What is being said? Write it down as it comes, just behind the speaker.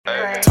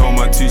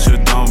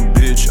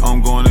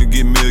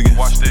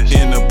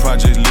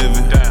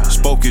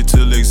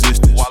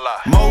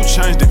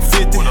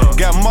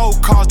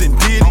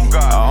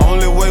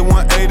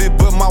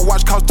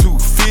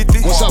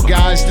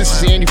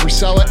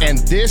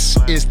This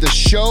is the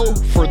show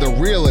for the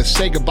realists.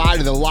 Say goodbye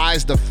to the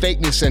lies, the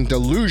fakeness, and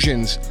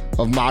delusions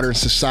of modern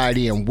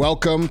society, and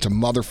welcome to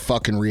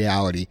motherfucking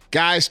reality.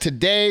 Guys,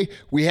 today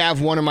we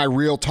have one of my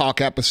Real Talk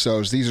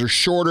episodes. These are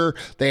shorter.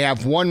 They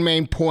have one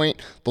main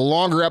point. The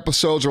longer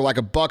episodes are like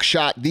a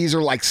buckshot. These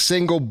are like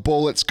single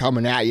bullets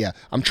coming at you.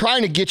 I'm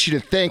trying to get you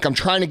to think. I'm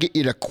trying to get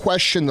you to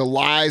question the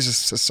lies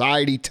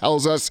society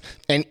tells us,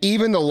 and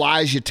even the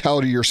lies you tell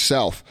to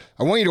yourself.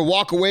 I want you to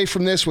walk away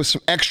from this with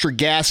some extra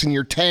gas in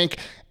your tank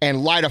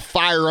and light a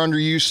fire under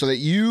you so that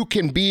you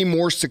can be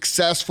more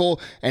successful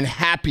and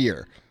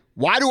happier.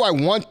 Why do I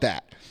want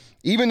that?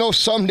 Even though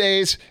some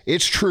days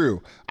it's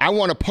true, I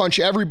want to punch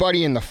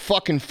everybody in the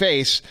fucking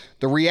face.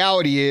 The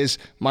reality is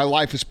my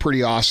life is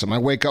pretty awesome. I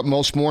wake up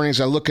most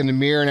mornings, I look in the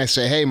mirror and I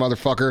say, hey,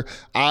 motherfucker,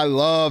 I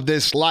love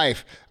this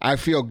life. I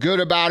feel good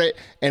about it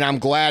and I'm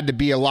glad to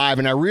be alive.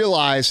 And I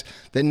realize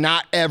that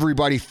not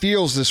everybody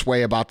feels this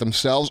way about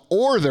themselves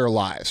or their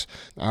lives.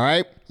 All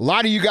right. A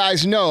lot of you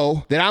guys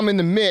know that I'm in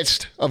the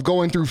midst of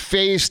going through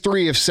phase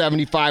 3 of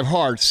 75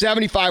 Hard.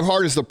 75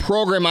 Hard is the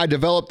program I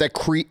developed that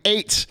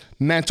creates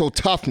mental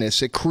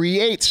toughness. It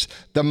creates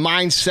the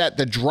mindset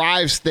that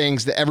drives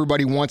things that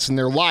everybody wants in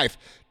their life.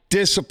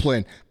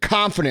 Discipline,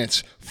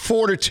 confidence,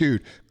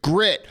 fortitude,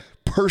 grit,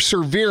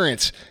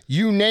 perseverance,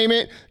 you name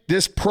it,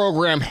 this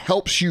program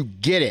helps you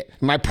get it.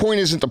 My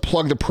point isn't to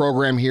plug the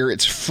program here.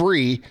 It's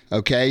free,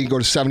 okay? You go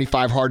to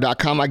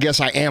 75hard.com. I guess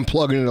I am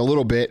plugging it a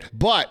little bit,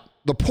 but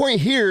the point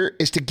here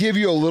is to give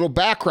you a little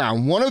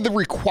background. One of the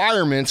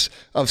requirements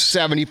of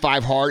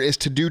 75 Hard is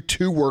to do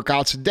 2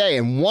 workouts a day,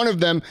 and one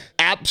of them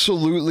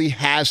absolutely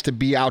has to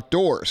be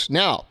outdoors.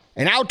 Now,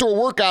 an outdoor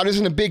workout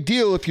isn't a big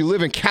deal if you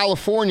live in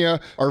California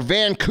or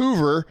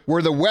Vancouver,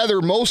 where the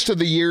weather most of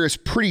the year is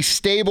pretty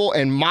stable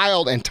and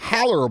mild and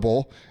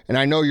tolerable. And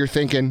I know you're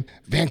thinking,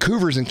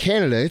 Vancouver's in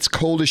Canada, it's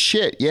cold as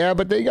shit. Yeah,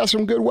 but they got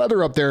some good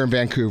weather up there in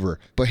Vancouver.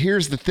 But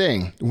here's the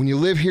thing, when you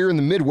live here in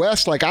the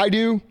Midwest like I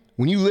do,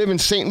 when you live in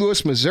St.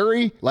 Louis,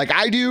 Missouri, like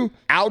I do,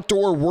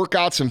 outdoor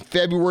workouts in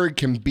February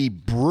can be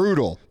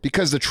brutal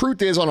because the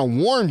truth is on a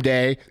warm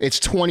day, it's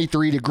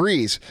 23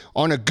 degrees.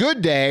 On a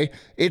good day,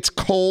 it's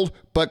cold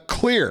but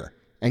clear.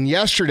 And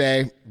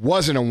yesterday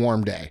wasn't a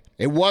warm day.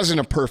 It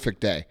wasn't a perfect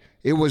day.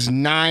 It was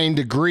 9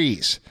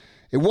 degrees.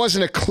 It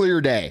wasn't a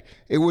clear day.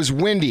 It was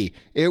windy.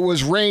 It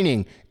was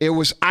raining. It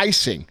was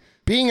icing.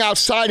 Being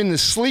outside in the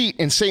sleet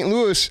in St.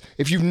 Louis,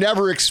 if you've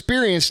never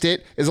experienced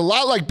it, is a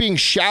lot like being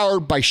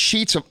showered by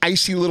sheets of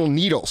icy little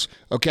needles,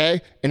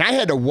 okay? And I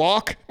had to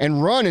walk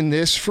and run in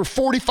this for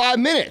 45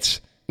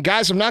 minutes.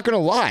 Guys, I'm not going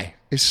to lie.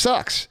 It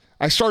sucks.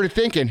 I started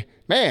thinking,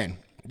 man,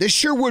 this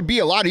sure would be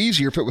a lot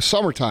easier if it was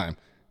summertime.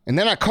 And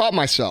then I caught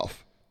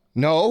myself.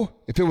 No,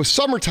 if it was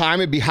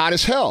summertime, it'd be hot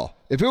as hell.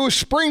 If it was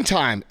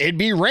springtime, it'd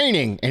be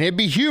raining and it'd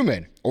be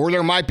humid, or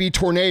there might be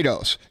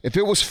tornadoes. If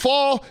it was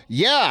fall,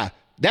 yeah,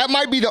 that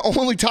might be the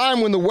only time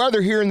when the weather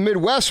here in the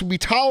Midwest would be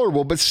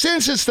tolerable. But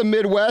since it's the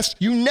Midwest,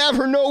 you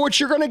never know what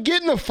you're going to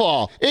get in the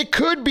fall. It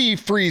could be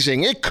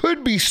freezing. It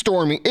could be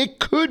storming. It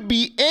could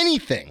be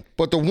anything.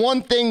 But the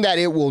one thing that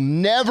it will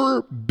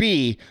never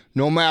be,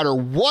 no matter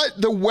what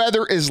the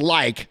weather is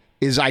like,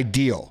 is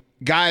ideal.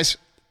 Guys,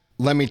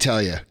 let me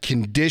tell you,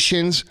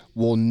 conditions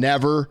will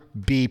never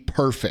be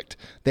perfect.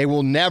 They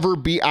will never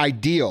be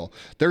ideal.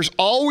 There's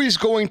always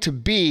going to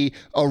be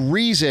a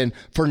reason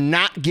for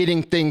not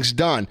getting things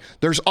done.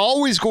 There's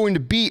always going to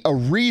be a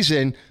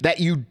reason that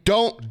you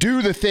don't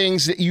do the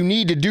things that you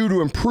need to do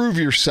to improve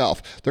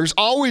yourself. There's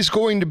always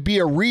going to be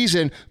a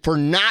reason for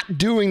not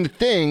doing the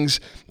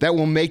things that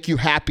will make you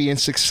happy and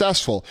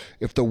successful.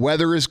 If the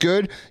weather is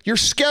good, your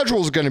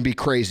schedule is going to be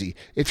crazy.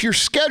 If your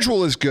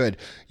schedule is good,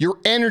 your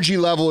energy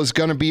level is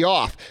going to be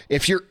off.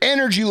 If your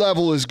energy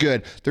level is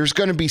good, there's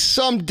going to be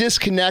some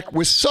disconnect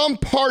with some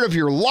part of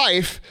your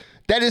life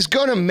that is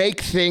going to make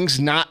things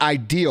not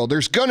ideal.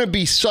 There's going to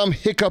be some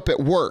hiccup at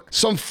work,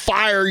 some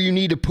fire you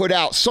need to put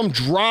out, some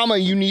drama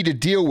you need to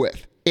deal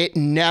with. It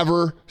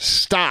never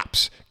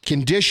stops.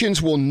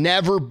 Conditions will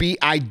never be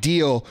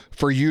ideal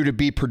for you to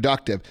be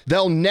productive.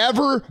 They'll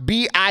never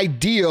be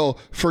ideal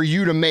for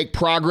you to make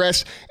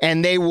progress,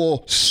 and they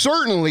will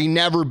certainly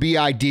never be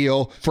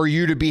ideal for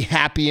you to be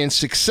happy and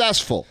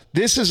successful.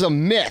 This is a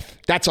myth.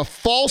 That's a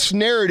false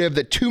narrative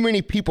that too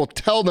many people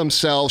tell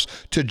themselves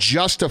to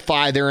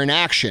justify their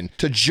inaction,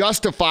 to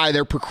justify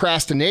their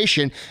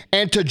procrastination,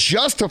 and to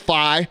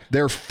justify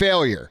their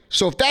failure.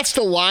 So if that's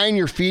the line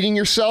you're feeding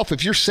yourself,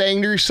 if you're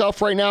saying to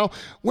yourself right now,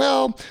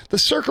 well, the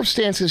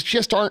circumstances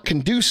just aren't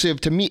conducive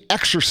to me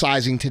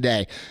exercising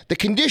today. The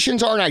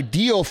conditions aren't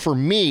ideal for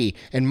me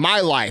and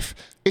my life.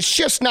 It's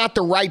just not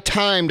the right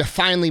time to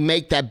finally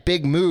make that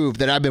big move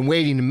that I've been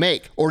waiting to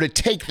make, or to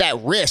take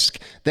that risk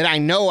that I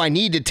know I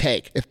need to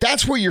take. If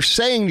that's what you're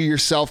saying to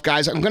yourself,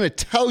 guys, I'm going to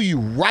tell you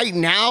right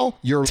now,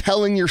 you're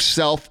telling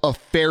yourself a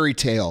fairy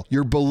tale.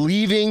 You're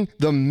believing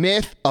the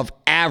myth of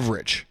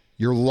average.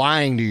 You're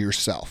lying to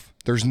yourself.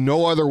 There's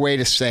no other way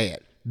to say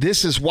it.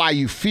 This is why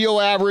you feel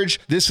average.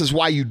 This is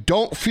why you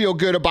don't feel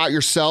good about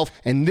yourself.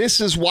 And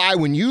this is why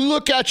when you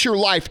look at your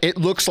life, it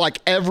looks like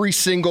every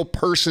single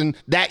person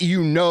that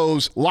you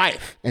know's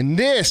life. And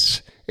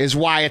this is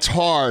why it's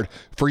hard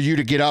for you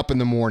to get up in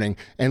the morning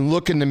and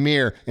look in the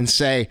mirror and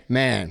say,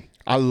 man,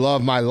 I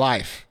love my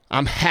life.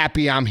 I'm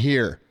happy I'm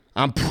here.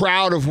 I'm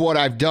proud of what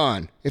I've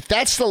done. If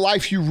that's the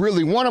life you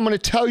really want, I'm going to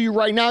tell you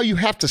right now, you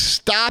have to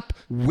stop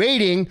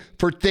waiting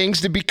for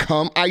things to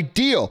become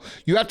ideal.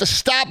 You have to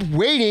stop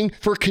waiting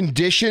for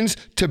conditions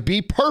to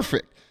be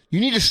perfect. You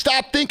need to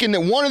stop thinking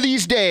that one of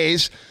these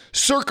days,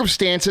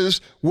 circumstances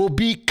will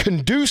be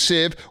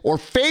conducive or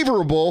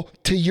favorable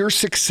to your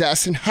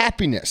success and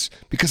happiness,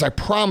 because I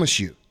promise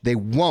you, they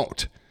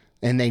won't.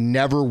 And they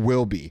never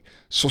will be.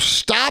 So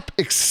stop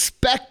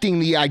expecting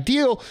the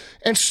ideal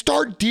and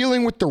start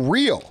dealing with the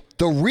real.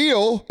 The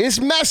real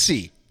is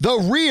messy. The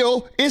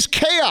real is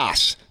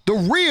chaos. The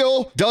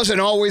real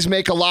doesn't always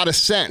make a lot of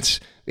sense.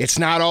 It's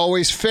not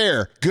always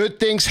fair. Good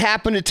things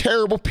happen to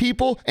terrible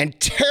people, and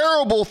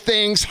terrible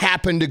things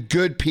happen to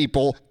good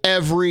people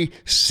every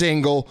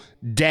single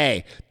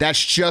day.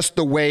 That's just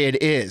the way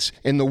it is.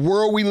 In the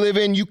world we live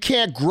in, you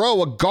can't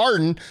grow a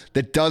garden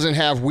that doesn't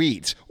have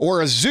weeds,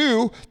 or a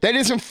zoo that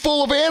isn't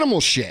full of animal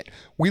shit.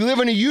 We live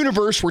in a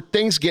universe where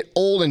things get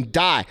old and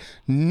die.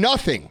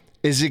 Nothing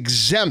is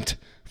exempt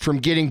from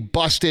getting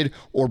busted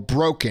or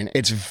broken.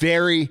 It's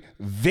very,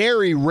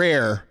 very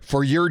rare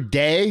for your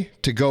day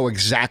to go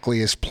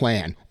exactly as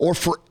planned, or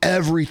for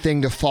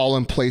everything to fall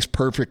in place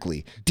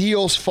perfectly.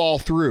 Deals fall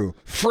through.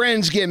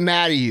 Friends get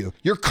mad at you.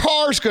 Your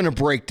car's gonna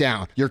break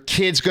down. Your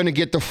kid's gonna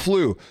get the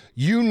flu.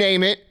 You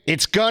name it,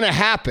 it's gonna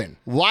happen.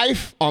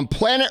 Life on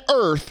planet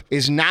Earth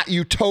is not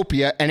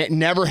utopia, and it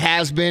never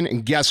has been,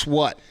 and guess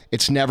what?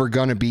 It's never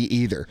gonna be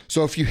either.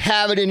 So if you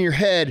have it in your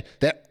head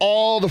that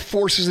all the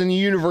forces in the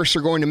universe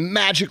are going to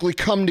magically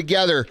come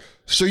together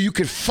so you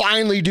could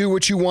finally do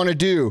what you want to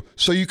do,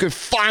 so you could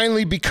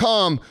finally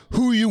become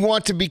who you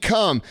want to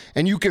become,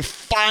 and you could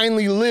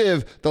finally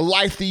live the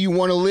life that you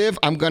want to live,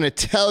 I'm going to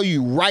tell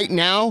you right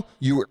now,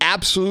 you are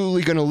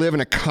absolutely going to live in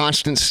a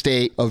constant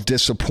state of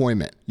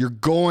disappointment. You're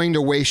going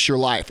to waste your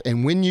life.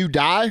 And when you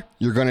die,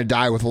 you're going to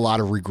die with a lot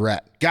of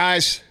regret.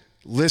 Guys,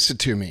 listen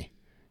to me.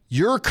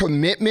 Your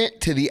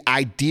commitment to the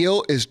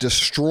ideal is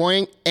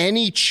destroying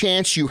any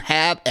chance you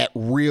have at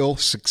real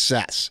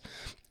success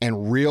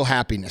and real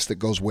happiness that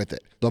goes with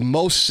it. The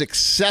most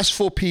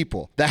successful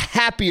people, the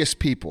happiest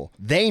people,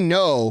 they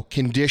know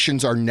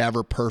conditions are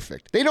never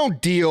perfect. They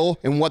don't deal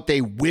in what they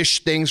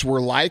wish things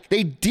were like.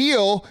 They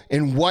deal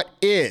in what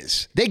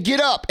is. They get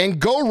up and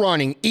go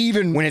running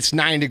even when it's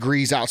 9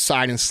 degrees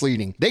outside and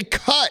sleeting. They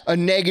cut a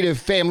negative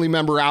family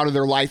member out of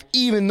their life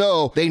even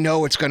though they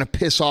know it's going to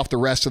piss off the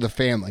rest of the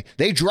family.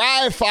 They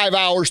drive 5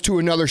 hours to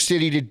another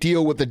city to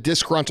deal with a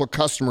disgruntled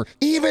customer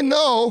even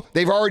though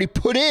they've already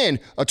put in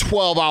a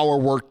 12-hour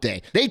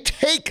workday. They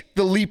take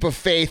the leap of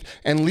faith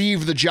and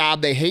leave the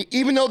job they hate,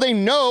 even though they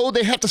know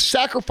they have to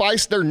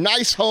sacrifice their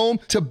nice home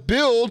to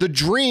build the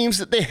dreams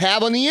that they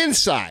have on the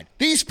inside.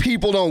 These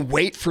people don't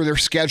wait for their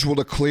schedule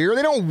to clear.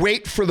 They don't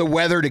wait for the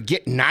weather to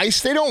get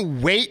nice. They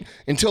don't wait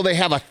until they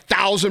have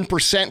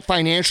 1,000%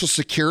 financial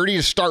security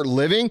to start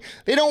living.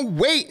 They don't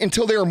wait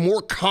until they are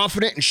more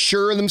confident and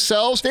sure of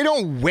themselves. They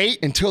don't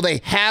wait until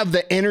they have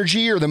the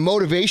energy or the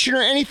motivation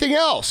or anything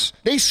else.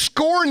 They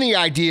scorn the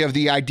idea of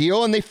the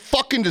ideal and they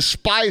fucking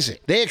despise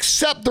it. They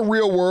accept the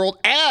real world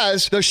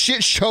as the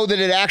shit show that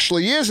it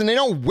actually is, and they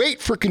don't wait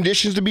for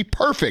conditions to be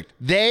perfect.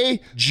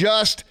 They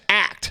just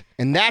act.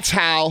 And that's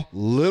how,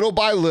 little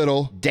by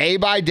little, day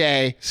by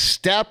day,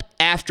 step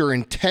after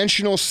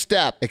intentional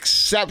step,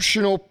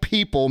 exceptional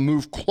people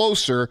move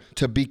closer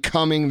to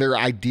becoming their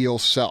ideal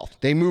self.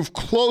 They move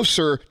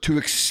closer to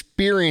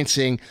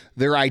experiencing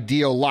their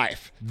ideal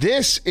life.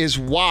 This is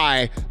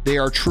why they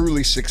are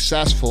truly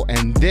successful,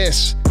 and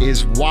this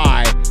is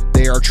why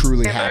they are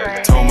truly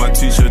happy. Told my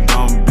teacher,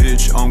 dumb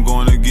bitch, I'm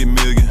gonna get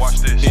millions. Watch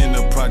this. In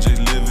the project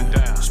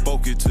living,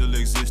 spoke it till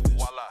existence.